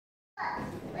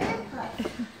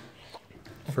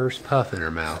First puff in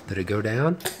her mouth. Did it go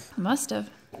down? Must have.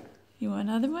 You want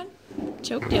another one?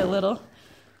 Choked you a little.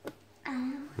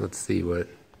 Let's see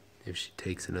if she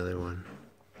takes another one.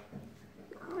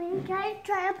 Can I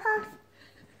try a puff?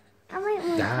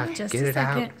 Just Get a it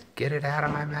out. second. Get it out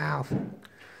of my mouth.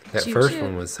 That Chew, first chew.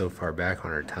 one was so far back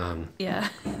on her tongue. Yeah.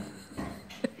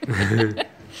 Put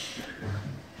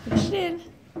it in.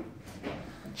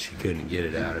 She couldn't get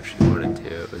it out if she wanted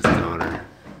to. It was on her.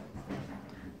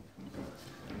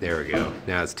 There we go.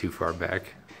 Now it's too far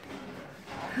back.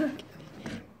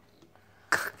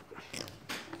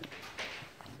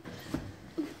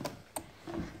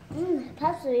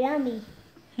 Puffs are yummy.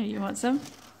 Here, you want some?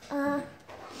 Puffs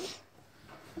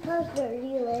are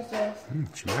delicious.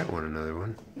 She might want another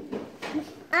one.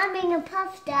 I'm in a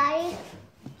puff, Daddy.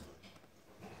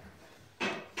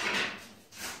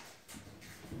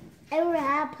 I ever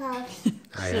had puffs.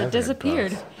 I So it have had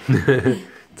disappeared. puffs.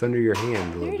 It's under your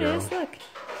hand, Here little it girl. is, look.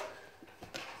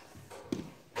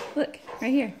 Look,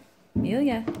 right here.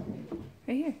 Amelia.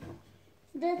 Right here.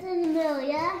 This is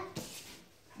Amelia.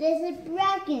 This is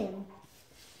Bracken.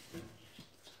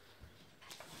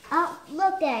 Oh,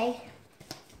 look, Daddy.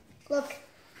 Look.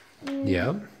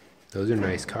 Yep. Those are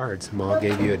nice cards. Ma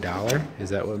gave you $1. Is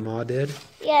that what Ma did?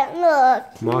 Yeah,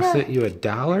 look. Ma Look. sent you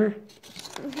 $1?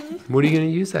 What are you going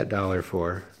to use that $1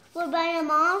 for? We're buying a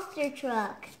monster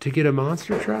truck. To get a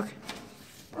monster truck?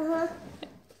 Uh-huh.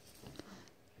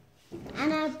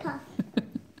 And a puff.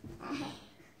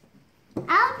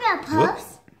 I'll be the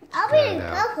puffs. I'll be Got it the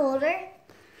out. puff holder.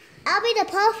 I'll be the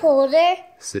puff holder.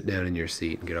 Sit down in your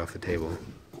seat and get off the table.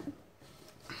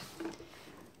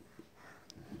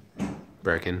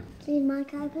 Brecken. See my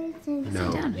carpet?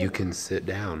 No, down. you can sit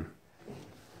down.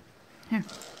 Here.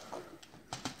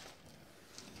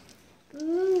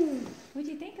 Mmm. What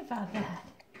do you think about that?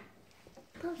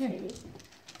 Puff Here. city.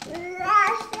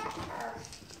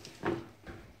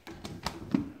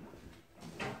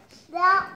 That